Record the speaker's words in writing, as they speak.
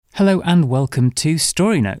Hello and welcome to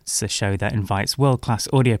Story Notes, a show that invites world-class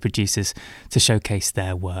audio producers to showcase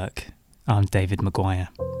their work. I'm David Maguire.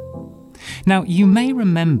 Now, you may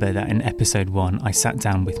remember that in episode 1 I sat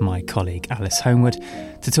down with my colleague Alice Homewood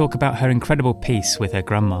to talk about her incredible piece with her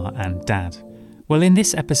grandma and dad. Well, in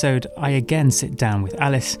this episode I again sit down with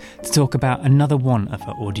Alice to talk about another one of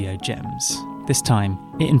her audio gems. This time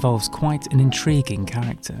it involves quite an intriguing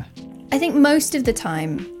character. I think most of the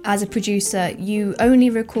time, as a producer, you only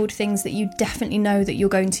record things that you definitely know that you're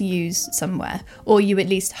going to use somewhere, or you at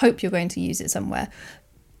least hope you're going to use it somewhere.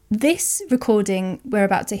 This recording we're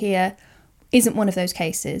about to hear isn't one of those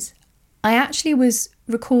cases. I actually was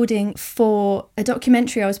recording for a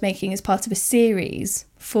documentary I was making as part of a series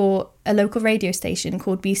for a local radio station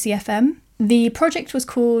called BCFM. The project was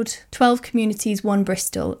called 12 Communities, 1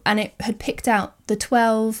 Bristol, and it had picked out the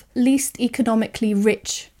 12 least economically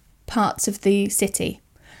rich parts of the city.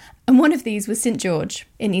 And one of these was St George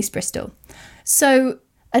in East Bristol. So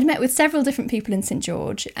I'd met with several different people in St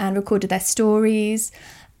George and recorded their stories.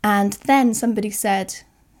 And then somebody said,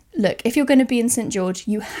 look, if you're going to be in St George,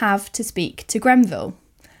 you have to speak to Grenville.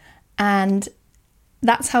 And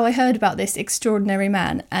that's how I heard about this extraordinary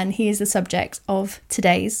man. And he is the subject of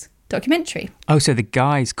today's documentary. Oh, so the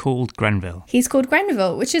guy's called Grenville? He's called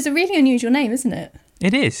Grenville, which is a really unusual name, isn't it?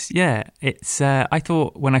 It is, yeah. It's. I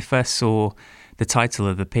thought when I first saw the title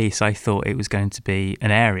of the piece, I thought it was going to be an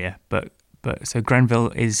area, but so Grenville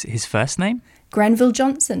is his first name? Grenville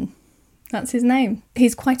Johnson. That's his name.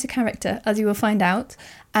 He's quite a character, as you will find out.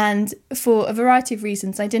 And for a variety of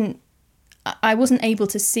reasons, I wasn't able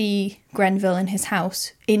to see Grenville in his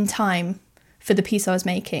house in time for the piece I was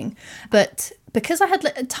making. But because I had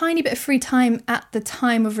a tiny bit of free time at the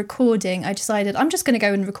time of recording, I decided I'm just going to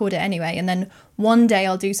go and record it anyway, and then one day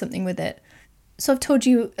I'll do something with it. So I've told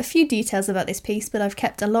you a few details about this piece, but I've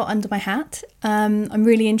kept a lot under my hat. I'm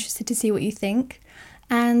really interested to see what you think.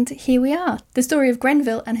 And here we are, the story of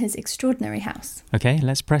Grenville and his extraordinary house. Okay,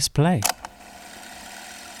 let's press play.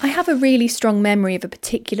 I have a really strong memory of a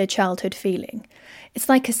particular childhood feeling. It's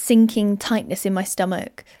like a sinking tightness in my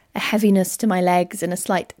stomach, a heaviness to my legs and a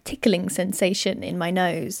slight tickling sensation in my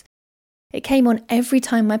nose. It came on every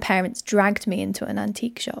time my parents dragged me into an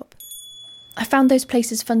antique shop. I found those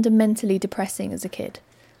places fundamentally depressing as a kid.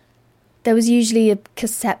 There was usually a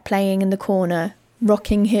cassette playing in the corner,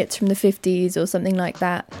 rocking hits from the 50s or something like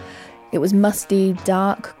that. It was musty,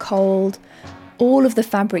 dark, cold. All of the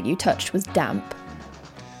fabric you touched was damp.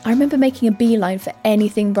 I remember making a beeline for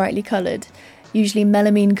anything brightly coloured, usually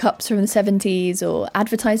melamine cups from the 70s or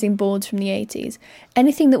advertising boards from the 80s,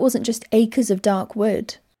 anything that wasn't just acres of dark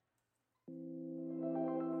wood.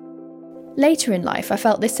 Later in life, I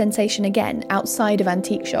felt this sensation again outside of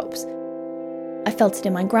antique shops. I felt it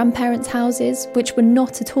in my grandparents' houses, which were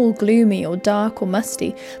not at all gloomy or dark or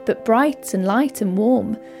musty, but bright and light and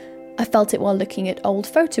warm. I felt it while looking at old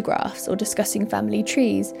photographs or discussing family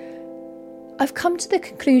trees. I've come to the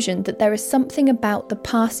conclusion that there is something about the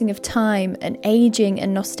passing of time and ageing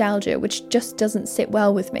and nostalgia which just doesn't sit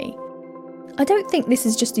well with me. I don't think this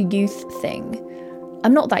is just a youth thing.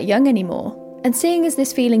 I'm not that young anymore, and seeing as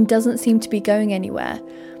this feeling doesn't seem to be going anywhere,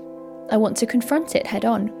 I want to confront it head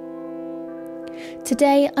on.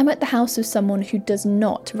 Today, I'm at the house of someone who does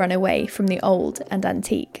not run away from the old and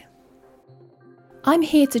antique. I'm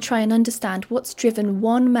here to try and understand what's driven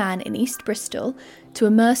one man in East Bristol to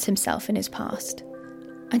immerse himself in his past,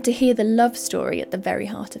 and to hear the love story at the very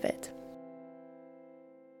heart of it.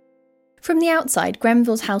 From the outside,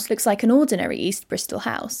 Grenville's house looks like an ordinary East Bristol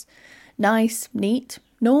house. Nice, neat,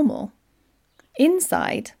 normal.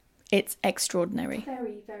 Inside, it's extraordinary.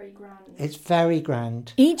 Very, very grand. It's very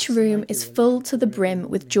grand. Each room is full to the brim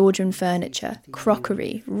with Georgian furniture,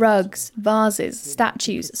 crockery, rugs, vases,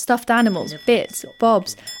 statues, stuffed animals, bits,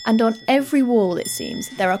 bobs, and on every wall, it seems,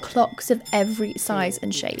 there are clocks of every size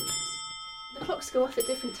and shape. The clocks go off at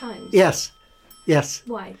different times? Yes.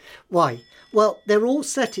 Why? Well, they're all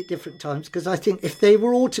set at different times because I think if they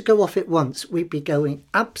were all to go off at once, we'd be going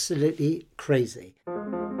absolutely crazy.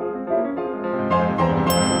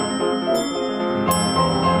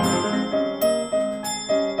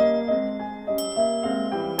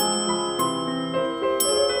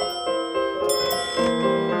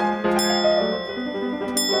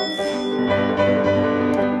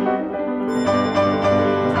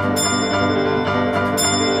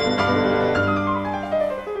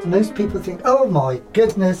 Most people think, oh my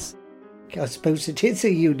goodness, I suppose it is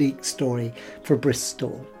a unique story for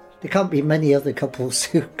Bristol. There can't be many other couples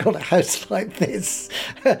who've got a house like this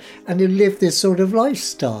and who live this sort of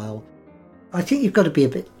lifestyle. I think you've got to be a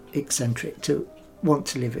bit eccentric to want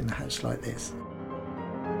to live in a house like this.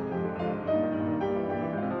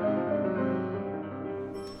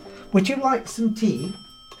 Would you like some tea?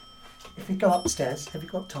 If we go upstairs, have you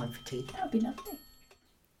got time for tea? That would be lovely.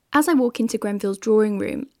 As I walk into Grenville's drawing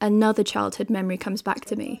room, another childhood memory comes back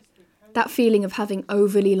to me. That feeling of having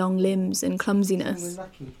overly long limbs and clumsiness. We're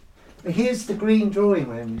lucky. But here's the green drawing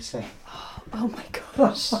room, you say. Oh my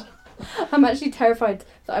gosh. I'm actually terrified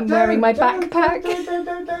that I'm wearing my backpack.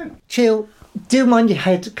 Don't. Chill. Do mind your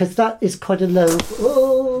head, because that is quite a low...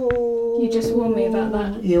 Oh. You just warned me about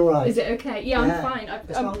that. You're right. Is it okay? Yeah, I'm fine.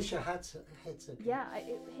 As long as your head's okay. Yeah,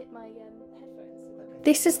 it hit my headphones.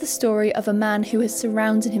 This is the story of a man who has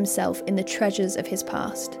surrounded himself in the treasures of his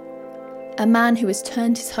past. A man who has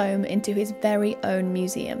turned his home into his very own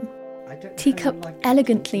museum. Teacup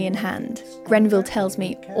elegantly in hand, Grenville tells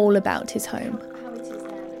me all about his home.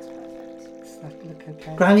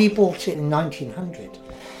 Granny bought it in 1900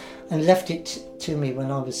 and left it to me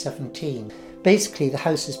when I was 17. Basically, the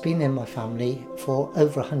house has been in my family for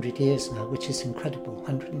over 100 years now, which is incredible,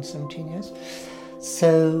 117 years.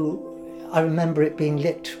 So I remember it being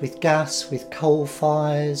lit with gas, with coal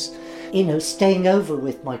fires, staying over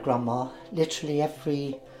with my grandma literally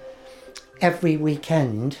every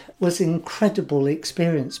weekend was an incredible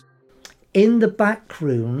experience. In the back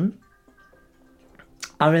room,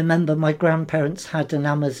 I remember my grandparents had an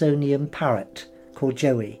Amazonian parrot called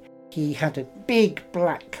Joey. He had a big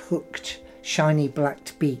black hooked, shiny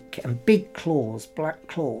black beak and big claws, black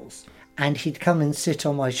claws. And he'd come and sit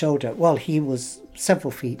on my shoulder. Well, he was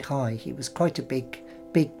several feet high. He was quite a big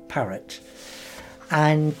parrot.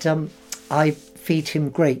 And I feed him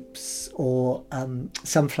grapes or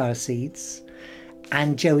sunflower seeds.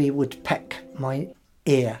 And Joey would peck my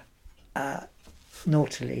ear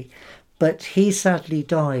naughtily. But he sadly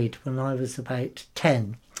died when I was about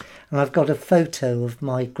 10. And I've got a photo of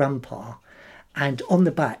my grandpa. And on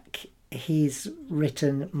the back, he's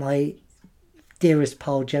written, "My dearest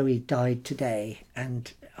pal Joey died today,"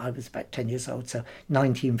 and I was about 10 years old, so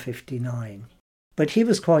 1959. But he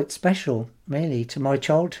was quite special, really, to my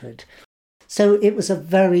childhood. So it was a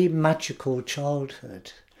very magical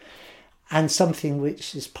childhood, and something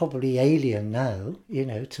which is probably alien now,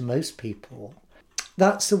 to most people.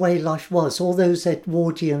 That's the way life was. All those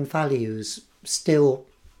Edwardian values still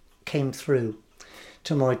came through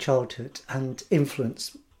to my childhood and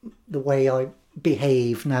influenced the way I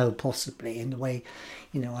behave now, possibly in the way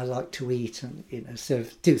I like to eat and sort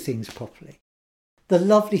of do things properly. The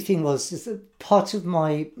lovely thing is that part of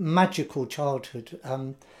my magical childhood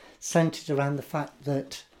centred around the fact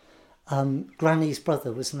that Granny's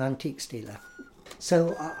brother was an antiques dealer,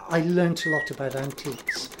 so I learnt a lot about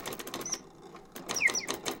antiques.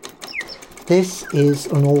 This is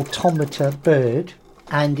an automata bird,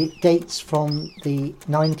 and it dates from the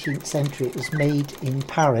 19th century. It was made in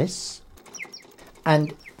Paris.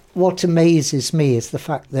 And what amazes me is the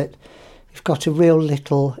fact that you've got a real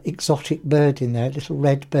little exotic bird in there, a little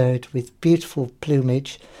red bird with beautiful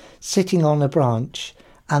plumage, sitting on a branch,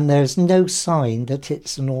 and there's no sign that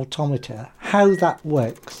it's an automata. How that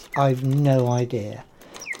works, I've no idea.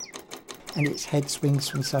 And its head swings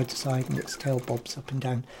from side to side and its tail bobs up and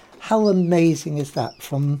down. How amazing is that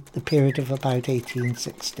from the period of about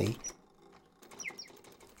 1860?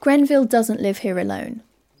 Grenville doesn't live here alone.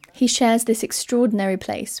 He shares this extraordinary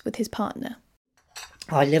place with his partner.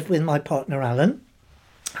 I live with my partner, Alan.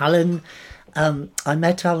 I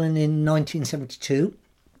met Alan in 1972.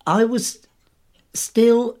 I was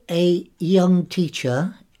still a young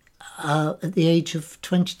teacher at the age of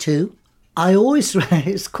 22.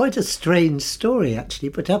 It's quite a strange story, actually,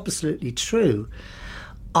 but absolutely true.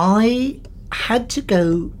 I had to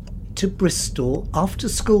go to Bristol after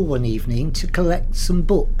school one evening to collect some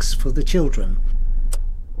books for the children.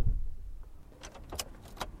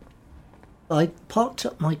 I parked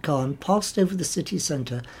up my car and passed over the city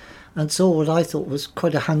centre and saw what I thought was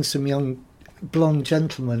quite a handsome young blonde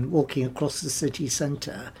gentleman walking across the city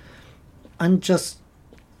centre, and just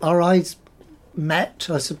our eyes met,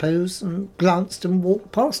 I suppose, and glanced and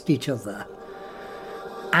walked past each other.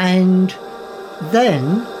 And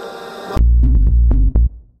then,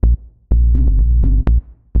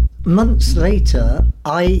 months later,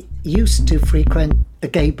 I used to frequent a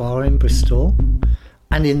gay bar in Bristol.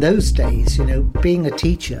 And in those days, being a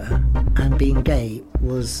teacher and being gay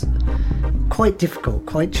was quite difficult,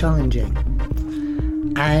 quite challenging.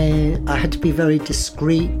 And I had to be very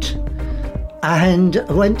discreet. And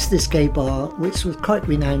I went to this gay bar, which was quite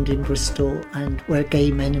renowned in Bristol, and where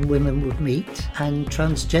gay men and women would meet, and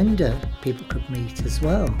transgender people could meet as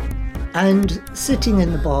well. And sitting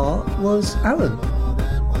in the bar was Alan.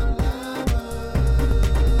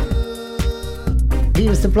 He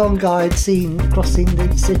was the blonde guy I'd seen crossing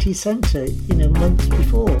the city centre, months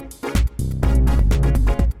before.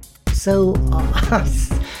 So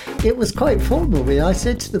it was quite formal. I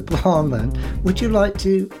said to the barman, would you like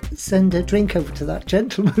to send a drink over to that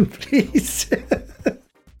gentleman, please?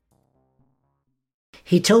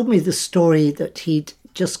 He told me the story that he'd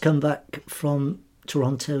just come back from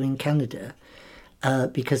Toronto in Canada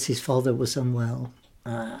because his father was unwell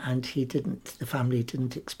and the family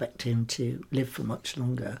didn't expect him to live for much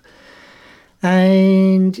longer.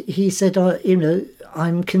 And he said,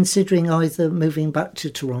 I'm considering either moving back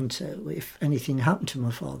to Toronto if anything happened to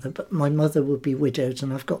my father, but my mother would be widowed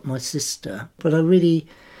and I've got my sister. But I really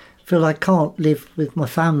feel I can't live with my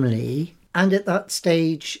family. And at that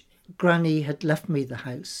stage, Granny had left me the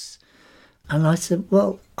house. And I said,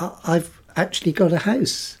 well, I've actually got a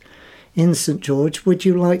house in St. George. Would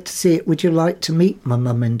you like to see it? Would you like to meet my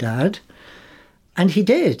mum and dad? And he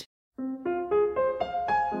did.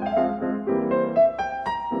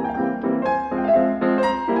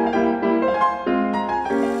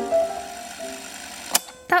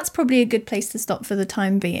 That's probably a good place to stop for the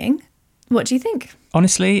time being. What do you think?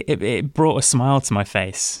 Honestly, it brought a smile to my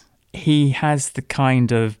face. He has the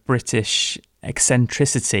kind of British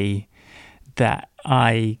eccentricity that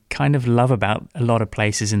I kind of love about a lot of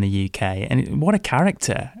places in the UK. And what a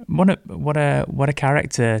character! What a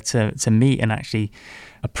character to meet, and actually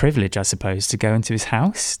a privilege, I suppose, to go into his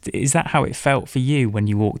house. Is that how it felt for you when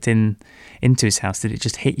you walked into his house? Did it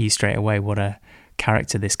just hit you straight away what a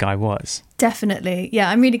character this guy was? Definitely. Yeah,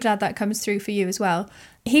 I'm really glad that comes through for you as well.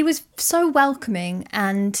 He was so welcoming,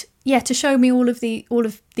 and to show me all of the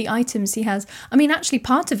items he has. I mean, actually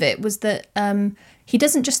part of it was that he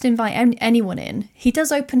doesn't just invite anyone in. He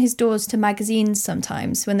does open his doors to magazines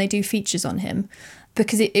sometimes when they do features on him,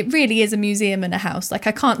 because it really is a museum and a house. Like,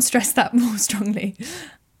 I can't stress that more strongly.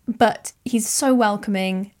 But he's so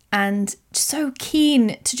welcoming and so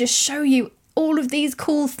keen to just show you all of these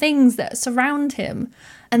cool things that surround him.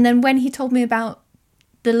 And then when he told me about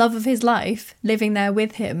the love of his life, living there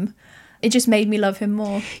with him, it just made me love him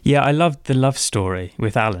more. Yeah, I loved the love story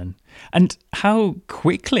with Alan and how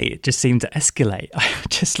quickly it just seemed to escalate. I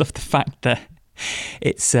just love the fact that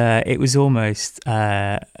it was almost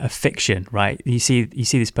a fiction, right? You see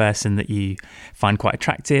this person that you find quite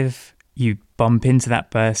attractive, you bump into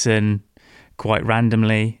that person quite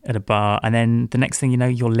randomly at a bar, and then the next thing you know,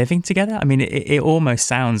 you're living together. I mean, it almost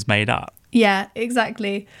sounds made up. Yeah,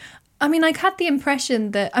 exactly. I mean, I had the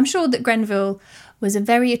impression that I'm sure that Grenville was a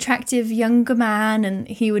very attractive younger man and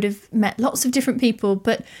he would have met lots of different people,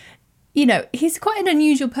 but he's quite an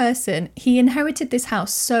unusual person. He inherited this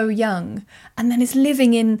house so young and then is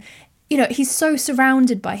living in, he's so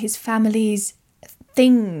surrounded by his family's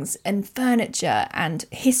things and furniture and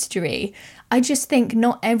history. I just think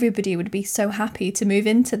not everybody would be so happy to move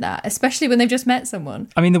into that, especially when they've just met someone.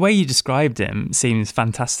 I mean, the way you described him seems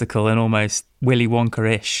fantastical and almost Willy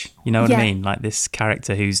Wonka-ish. You know what I mean? Like this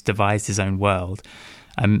character who's devised his own world.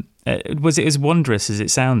 Was it as wondrous as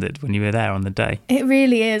it sounded when you were there on the day? It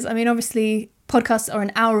really is. I mean, obviously, podcasts are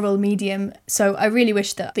an aural medium, so I really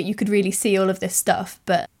wish that you could really see all of this stuff,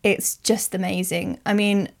 but it's just amazing. I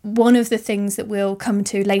mean, one of the things that we'll come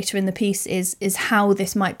to later in the piece is how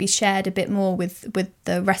this might be shared a bit more with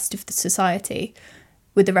the rest of the society,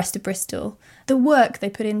 with the rest of Bristol. The work they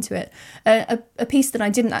put into it. A piece that I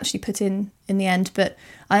didn't actually put in the end, but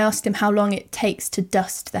I asked him how long it takes to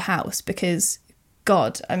dust the house, because,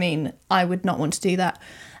 God, I mean, I would not want to do that.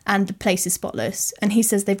 And the place is spotless. And he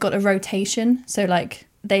says they've got a rotation. So, like,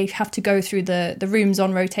 they have to go through the rooms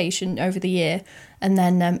on rotation over the year. And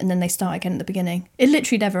then they start again at the beginning. It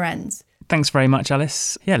literally never ends. Thanks very much,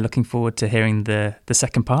 Alice. Yeah, looking forward to hearing the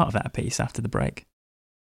second part of that piece after the break.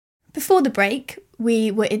 Before the break, we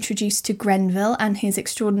were introduced to Grenville and his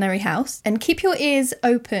extraordinary house. And keep your ears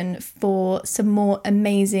open for some more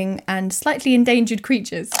amazing and slightly endangered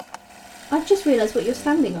creatures. I've just realised what you're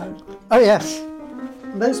standing on. Oh, yes.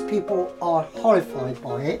 Most people are horrified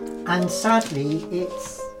by it, and sadly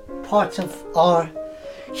it's part of our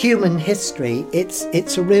human history.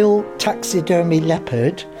 It's a real taxidermy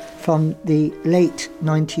leopard from the late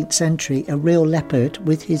 19th century, a real leopard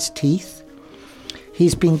with his teeth.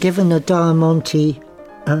 He's been given a diamante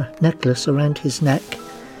necklace around his neck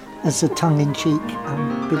as a tongue-in-cheek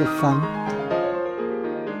bit of fun.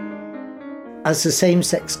 As a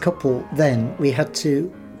same-sex couple then, we had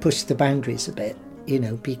to push the boundaries a bit,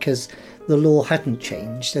 because the law hadn't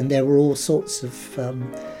changed and there were all sorts of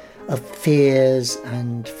fears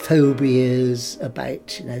and phobias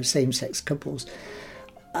about, same-sex couples.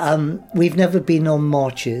 We've never been on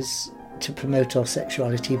marches to promote our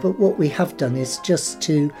sexuality, but what we have done is just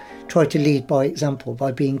to try to lead by example,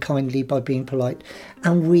 by being kindly, by being polite.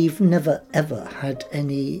 And we've never, ever had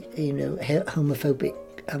any, homophobic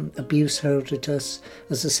abuse heralded us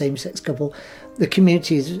as a same-sex couple. The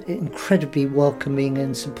community is incredibly welcoming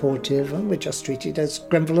and supportive, and we're just treated as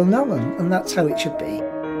Grenville and Allen, and that's how it should be.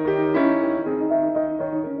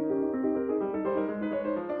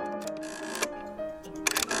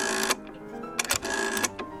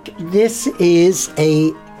 This is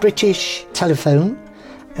a British telephone.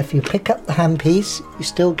 If you pick up the handpiece, you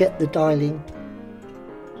still get the dialing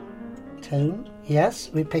tone. Yes,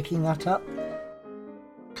 we're picking that up.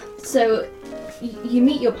 So you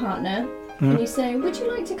meet your partner and you say, "Would you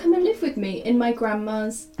like to come and live with me in my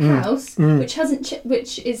grandma's house, which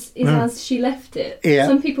is as she left it?" Yeah.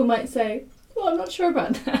 Some people might say, "Well, I'm not sure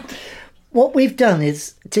about that." What we've done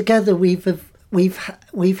is together we've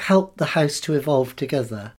helped the house to evolve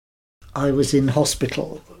together. I was in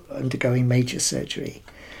hospital undergoing major surgery,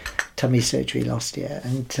 tummy surgery last year,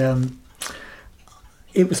 and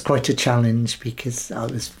it was quite a challenge because I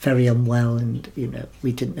was very unwell and,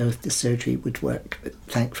 we didn't know if the surgery would work, but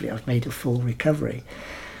thankfully I've made a full recovery.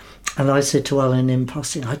 And I said to Alan in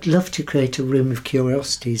passing, I'd love to create a room of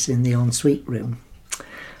curiosities in the ensuite room.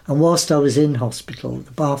 And whilst I was in hospital,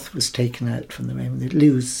 the bath was taken out from the room, the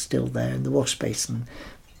loo's still there in the wash basin.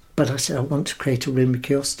 But I said, I want to create a room of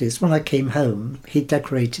curiosities. When I came home, he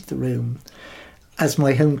decorated the room as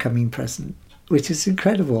my homecoming present, which is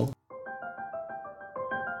incredible.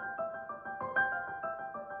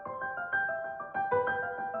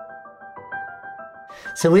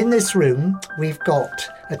 So in this room, we've got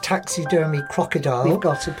a taxidermy crocodile, we've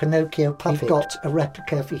got a Pinocchio puppet, we've got a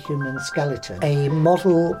replica of a human skeleton, a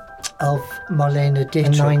model of Marlene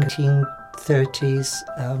Dietrich, a 1930s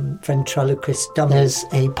ventriloquist dummy. There's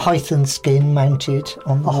a python skin mounted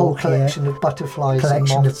on the whole collection of butterflies,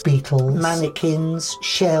 collection of beetles, mannequins,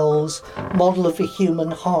 shells, model of a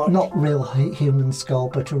human heart, not real human skull,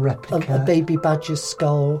 but a replica, a baby badger's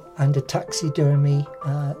skull, and a taxidermy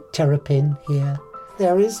terrapin here.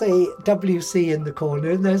 There is a WC in the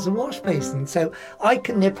corner and there's a wash basin, so I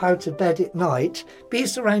can nip out of bed at night, be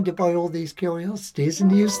surrounded by all these curiosities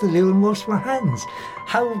and use the loo and wash my hands.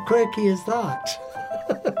 How quirky is that?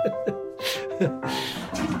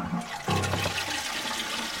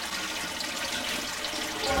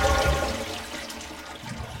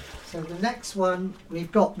 So the next one,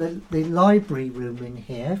 we've got the library room in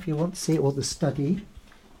here, if you want to see it, or the study.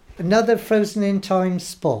 Another frozen in time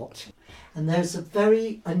spot. And there's a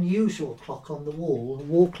very unusual clock on the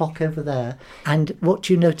wall clock over there. And what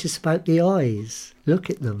do you notice about the eyes? Look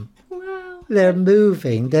at them. Wow. They're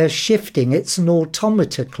moving, they're shifting. It's an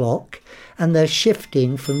automata clock, and they're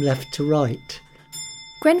shifting from left to right.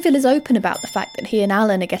 Grenville is open about the fact that he and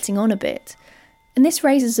Alan are getting on a bit. And this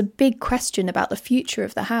raises a big question about the future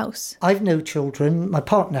of the house. I've no children. My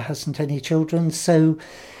partner hasn't any children, so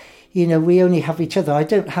we only have each other. I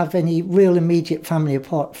don't have any real immediate family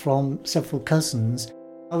apart from several cousins.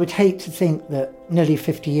 I would hate to think that nearly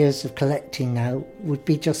 50 years of collecting now would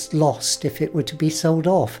be just lost if it were to be sold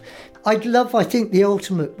off. I think the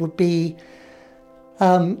ultimate would be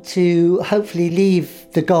to hopefully leave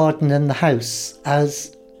the garden and the house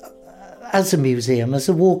as a museum, as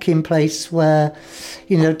a walk-in place where,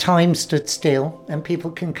 time stood still and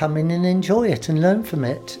people can come in and enjoy it and learn from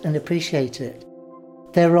it and appreciate it.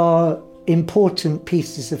 There are important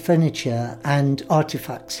pieces of furniture and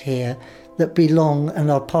artefacts here that belong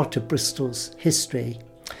and are part of Bristol's history,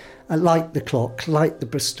 like the clock, like the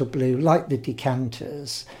Bristol Blue, like the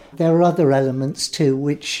decanters. There are other elements too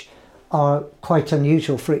which are quite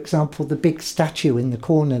unusual. For example, the big statue in the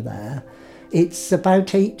corner there. It's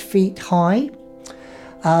about 8 feet high.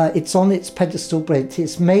 It's on its pedestal bridge.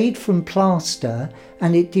 It's made from plaster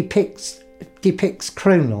and it depicts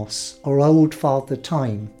Kronos, or Old Father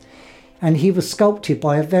Time, and he was sculpted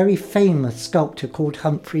by a very famous sculptor called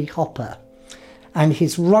Humphrey Hopper, and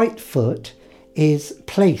his right foot is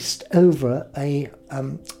placed over a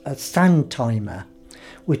sand timer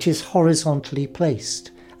which is horizontally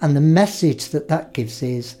placed, and the message that gives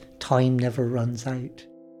is time never runs out.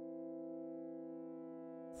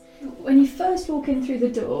 When you first walk in through the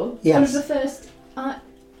door, yes. One of the first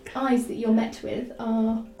eyes that you're met with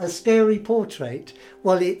are... A scary portrait.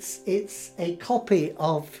 Well, it's a copy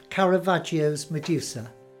of Caravaggio's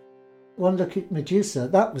Medusa. One look at Medusa,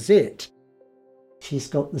 that was it. She's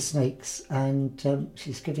got the snakes and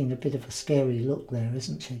she's giving a bit of a scary look there,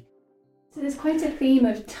 isn't she? So there's quite a theme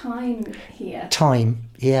of time here. Time,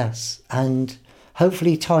 yes. And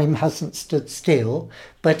hopefully time hasn't stood still,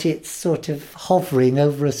 but it's sort of hovering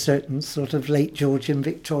over a certain sort of late Georgian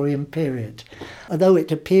Victorian period. Although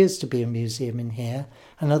it appears to be a museum in here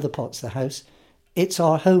and other parts of the house, it's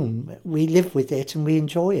our home. We live with it and we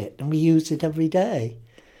enjoy it and we use it every day.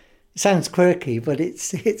 It sounds quirky, but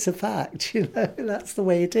it's a fact, that's the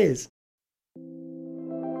way it is.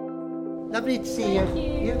 Lovely to see you.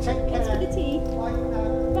 You take care. Thanks for the tea. Bye now.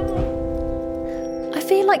 I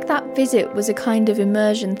feel like that visit was a kind of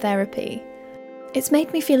immersion therapy. It's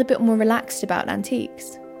made me feel a bit more relaxed about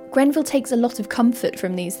antiques. Grenville takes a lot of comfort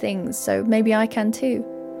from these things, so maybe I can too.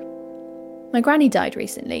 My granny died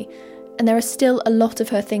recently, and there are still a lot of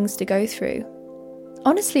her things to go through.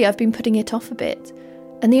 Honestly, I've been putting it off a bit,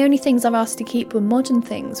 and the only things I've asked to keep were modern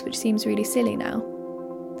things, which seems really silly now.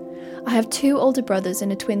 I have 2 older brothers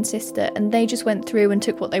and a twin sister, and they just went through and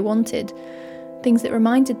took what they wanted, things that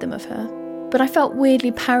reminded them of her. But I felt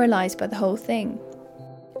weirdly paralysed by the whole thing.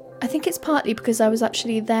 I think it's partly because I was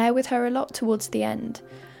actually there with her a lot towards the end,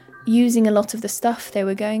 using a lot of the stuff they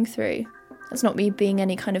were going through. That's not me being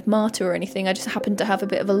any kind of martyr or anything, I just happened to have a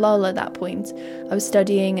bit of a lull at that point. I was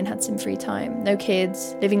studying and had some free time, no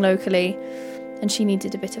kids, living locally, and she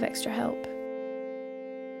needed a bit of extra help.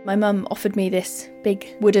 My mum offered me this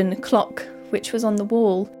big wooden clock, which was on the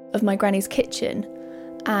wall of my granny's kitchen,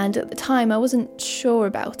 and at the time I wasn't sure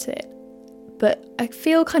about it, but I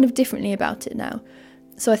feel kind of differently about it now,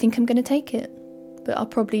 so I think I'm going to take it, but I'll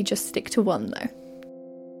probably just stick to one though.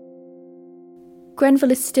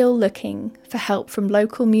 Grenville is still looking for help from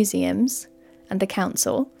local museums and the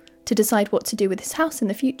council to decide what to do with his house in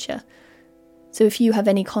the future, so if you have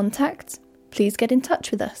any contacts, please get in touch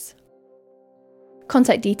with us.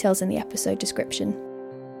 Contact details in the episode description.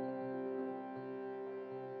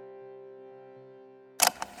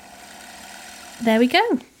 There we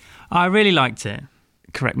go. I really liked it.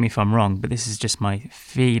 Correct me if I'm wrong, but this is just my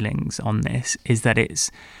feelings on this, is that it's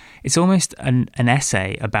almost an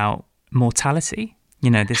essay about mortality.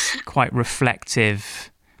 This quite reflective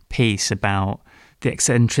piece about the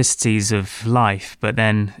eccentricities of life, but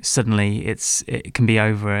then suddenly it can be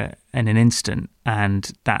over in an instant,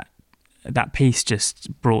 and that piece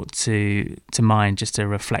just brought to mind just a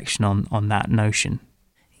reflection on that notion.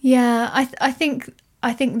 Yeah, I think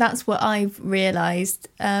that's what I've realised.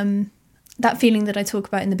 That feeling that I talk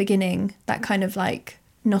about in the beginning, that kind of like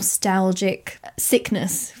nostalgic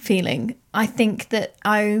sickness feeling. I think that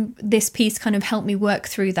this piece kind of helped me work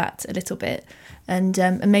through that a little bit, and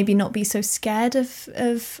maybe not be so scared of.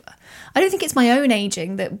 I don't think it's my own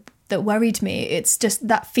aging that worried me. It's just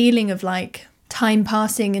that feeling of like time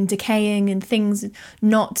passing and decaying and things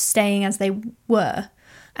not staying as they were.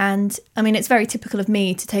 And I mean, it's very typical of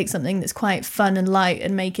me to take something that's quite fun and light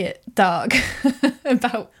and make it dark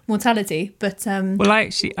about mortality. But well, I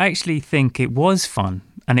actually think it was fun,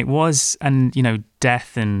 and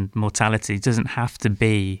death and mortality doesn't have to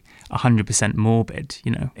be 100% morbid.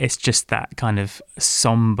 It's just that kind of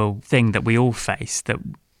somber thing that we all face. That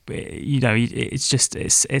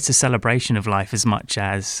it's a celebration of life as much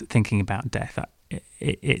as thinking about death.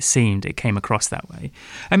 It came across that way.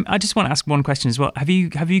 I just want to ask one question as well. Have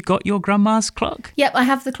you got your grandma's clock? Yep, I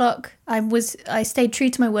have the clock. I stayed true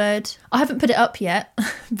to my word. I haven't put it up yet,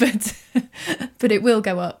 but it will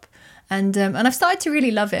go up. And I've started to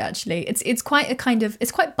really love it actually. It's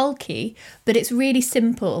quite bulky, but it's really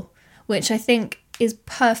simple, which I think is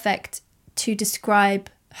perfect to describe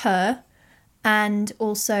her and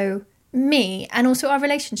also me and also our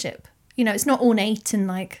relationship. It's not ornate and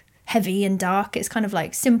like heavy and dark. It's kind of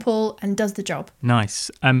like simple and does the job.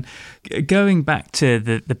 Nice. Going back to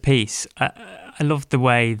the piece, I love the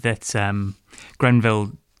way that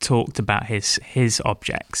Grenville talked about his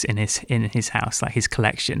objects in his house, like his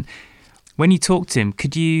collection. When you talked to him,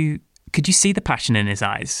 could you see the passion in his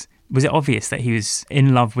eyes? Was it obvious that he was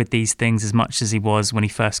in love with these things as much as he was when he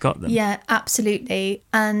first got them? Yeah, absolutely.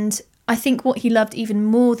 And I think what he loved even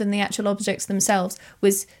more than the actual objects themselves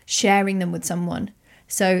was sharing them with someone.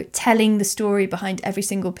 So telling the story behind every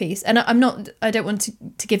single piece. And I don't want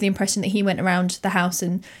to give the impression that he went around the house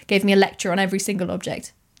and gave me a lecture on every single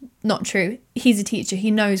object. Not true. He's a teacher. He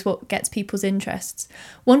knows what gets people's interests.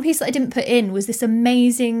 One piece that I didn't put in was this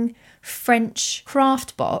amazing French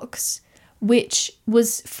craft box, which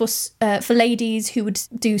was for ladies who would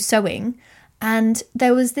do sewing. And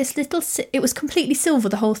there was this it was completely silver,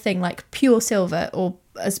 the whole thing, like pure silver, or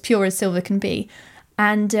as pure as silver can be.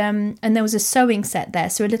 And there was a sewing set there,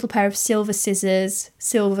 so a little pair of silver scissors,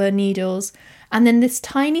 silver needles, and then this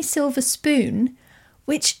tiny silver spoon,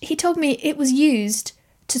 which he told me it was used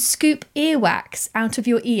to scoop earwax out of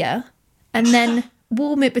your ear and then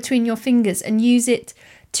warm it between your fingers and use it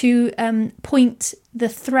to point the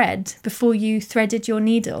thread before you threaded your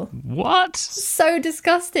needle. What? So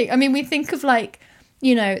disgusting. I mean, we think of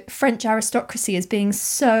French aristocracy as being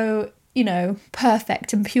so,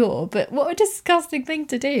 perfect and pure, but what a disgusting thing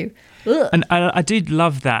to do. Ugh. And I did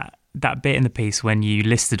love that that bit in the piece when you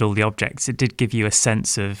listed all the objects, it did give you a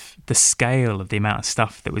sense of the scale of the amount of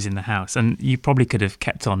stuff that was in the house. And you probably could have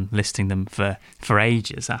kept on listing them for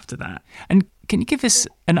ages after that. And can you give us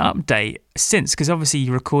an update since? Because obviously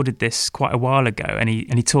you recorded this quite a while ago, and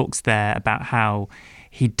he talks there about how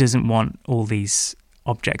he doesn't want all these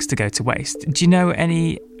objects to go to waste. Do you know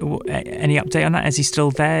any update on that? Is he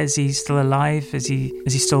still there? Is he still alive? Is he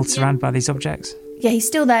still surrounded by these objects? Yeah, he's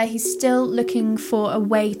still there. He's still looking for a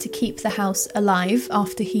way to keep the house alive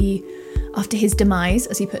after his demise,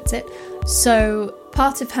 as he puts it. So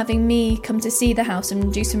part of having me come to see the house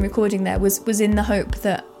and do some recording there was in the hope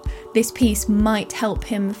that this piece might help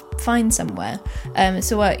him find somewhere.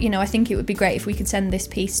 So I think it would be great if we could send this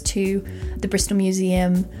piece to the Bristol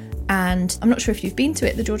Museum. And I'm not sure if you've been to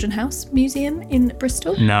it, the Georgian House Museum in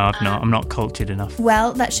Bristol. No, I've not. I'm not cultured enough.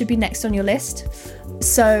 Well, that should be next on your list.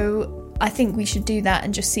 So I think we should do that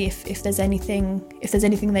and just see if there's anything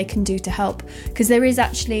they can do to help, because there is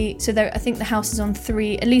actually I think the house is on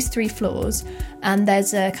at least three floors, and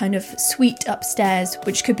there's a kind of suite upstairs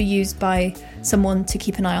which could be used by someone to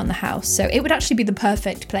keep an eye on the house. So it would actually be the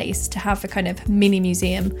perfect place to have a kind of mini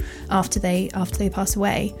museum after they pass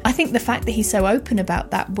away. I think the fact that he's so open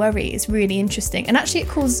about that worry is really interesting, and actually it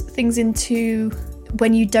calls things into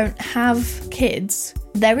when you don't have kids.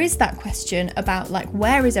 There is that question about, like,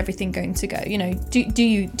 where is everything going to go? You know, do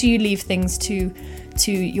you leave things to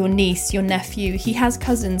your niece, your nephew? He has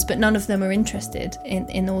cousins, but none of them are interested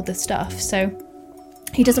in all the stuff. So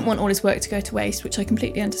he doesn't want all his work to go to waste, which I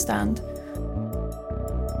completely understand.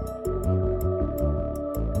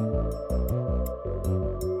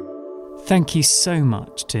 Thank you so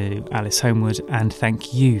much to Alice Homewood, and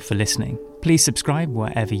thank you for listening. Please subscribe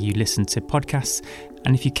wherever you listen to podcasts,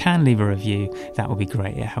 and if you can leave a review, that would be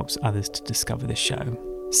great. It helps others to discover the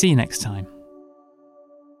show. See you next time.